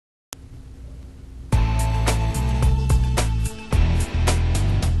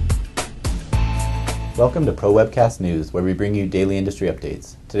Welcome to Pro Webcast News, where we bring you daily industry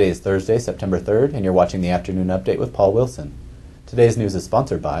updates. Today is Thursday, September 3rd, and you're watching the Afternoon Update with Paul Wilson. Today's news is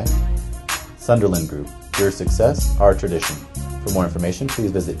sponsored by Sunderland Group. Your success, our tradition. For more information, please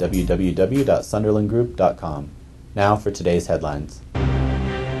visit www.sunderlandgroup.com. Now for today's headlines.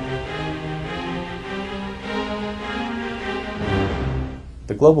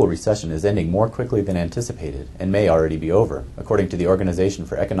 The global recession is ending more quickly than anticipated and may already be over, according to the Organization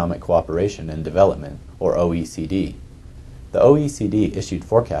for Economic Cooperation and Development, or OECD. The OECD issued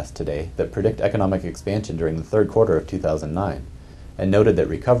forecasts today that predict economic expansion during the third quarter of 2009, and noted that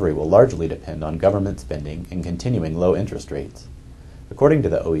recovery will largely depend on government spending and continuing low interest rates. According to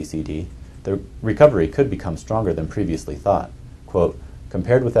the OECD, the recovery could become stronger than previously thought. Quote,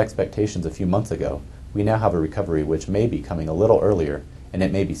 "Compared with expectations a few months ago, we now have a recovery which may be coming a little earlier, and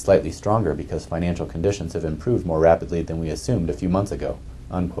it may be slightly stronger because financial conditions have improved more rapidly than we assumed a few months ago."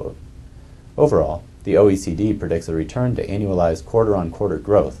 Unquote. Overall, the OECD predicts a return to annualized quarter-on-quarter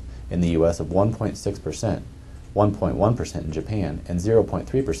growth in the U.S. of 1.6%, 1.1% in Japan, and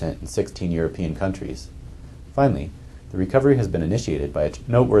 0.3% in 16 European countries. Finally, the recovery has been initiated by a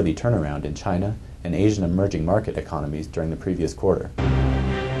noteworthy turnaround in China and Asian emerging market economies during the previous quarter.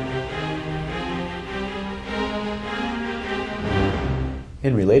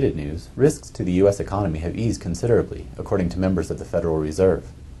 In related news, risks to the U.S. economy have eased considerably, according to members of the Federal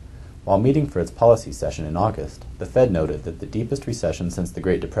Reserve. While meeting for its policy session in August, the Fed noted that the deepest recession since the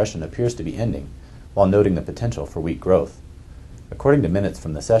Great Depression appears to be ending, while noting the potential for weak growth. According to minutes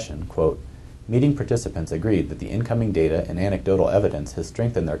from the session, quote, "Meeting participants agreed that the incoming data and anecdotal evidence has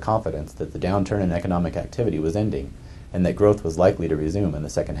strengthened their confidence that the downturn in economic activity was ending, and that growth was likely to resume in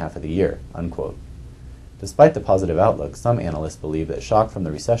the second half of the year." Unquote. Despite the positive outlook, some analysts believe that shock from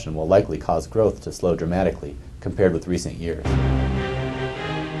the recession will likely cause growth to slow dramatically compared with recent years.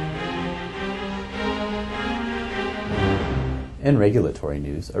 In regulatory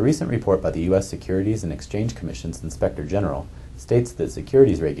news, a recent report by the U.S. Securities and Exchange Commission's Inspector General states that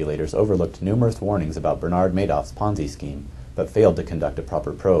securities regulators overlooked numerous warnings about Bernard Madoff's Ponzi scheme, but failed to conduct a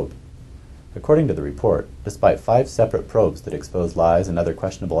proper probe. According to the report, despite 5 separate probes that exposed lies and other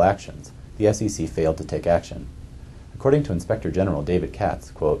questionable actions, the SEC failed to take action. According to Inspector General David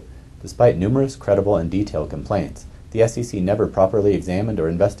Katz, quote, "Despite numerous credible and detailed complaints, the SEC never properly examined or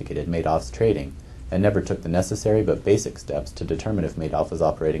investigated Madoff's trading, and never took the necessary but basic steps to determine if Madoff was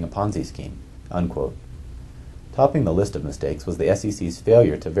operating a Ponzi scheme." Unquote. Topping the list of mistakes was the SEC's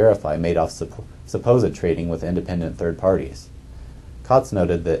failure to verify Madoff's supposed trading with independent third parties. Katz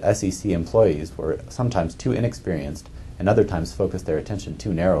noted that SEC employees were sometimes too inexperienced and other times focused their attention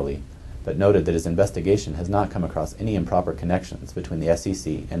too narrowly, but noted that his investigation has not come across any improper connections between the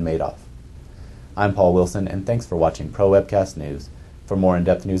SEC and Madoff. I'm Paul Wilson, and thanks for watching Pro Webcast News. For more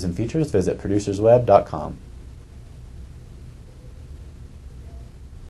in-depth news and features, visit producersweb.com.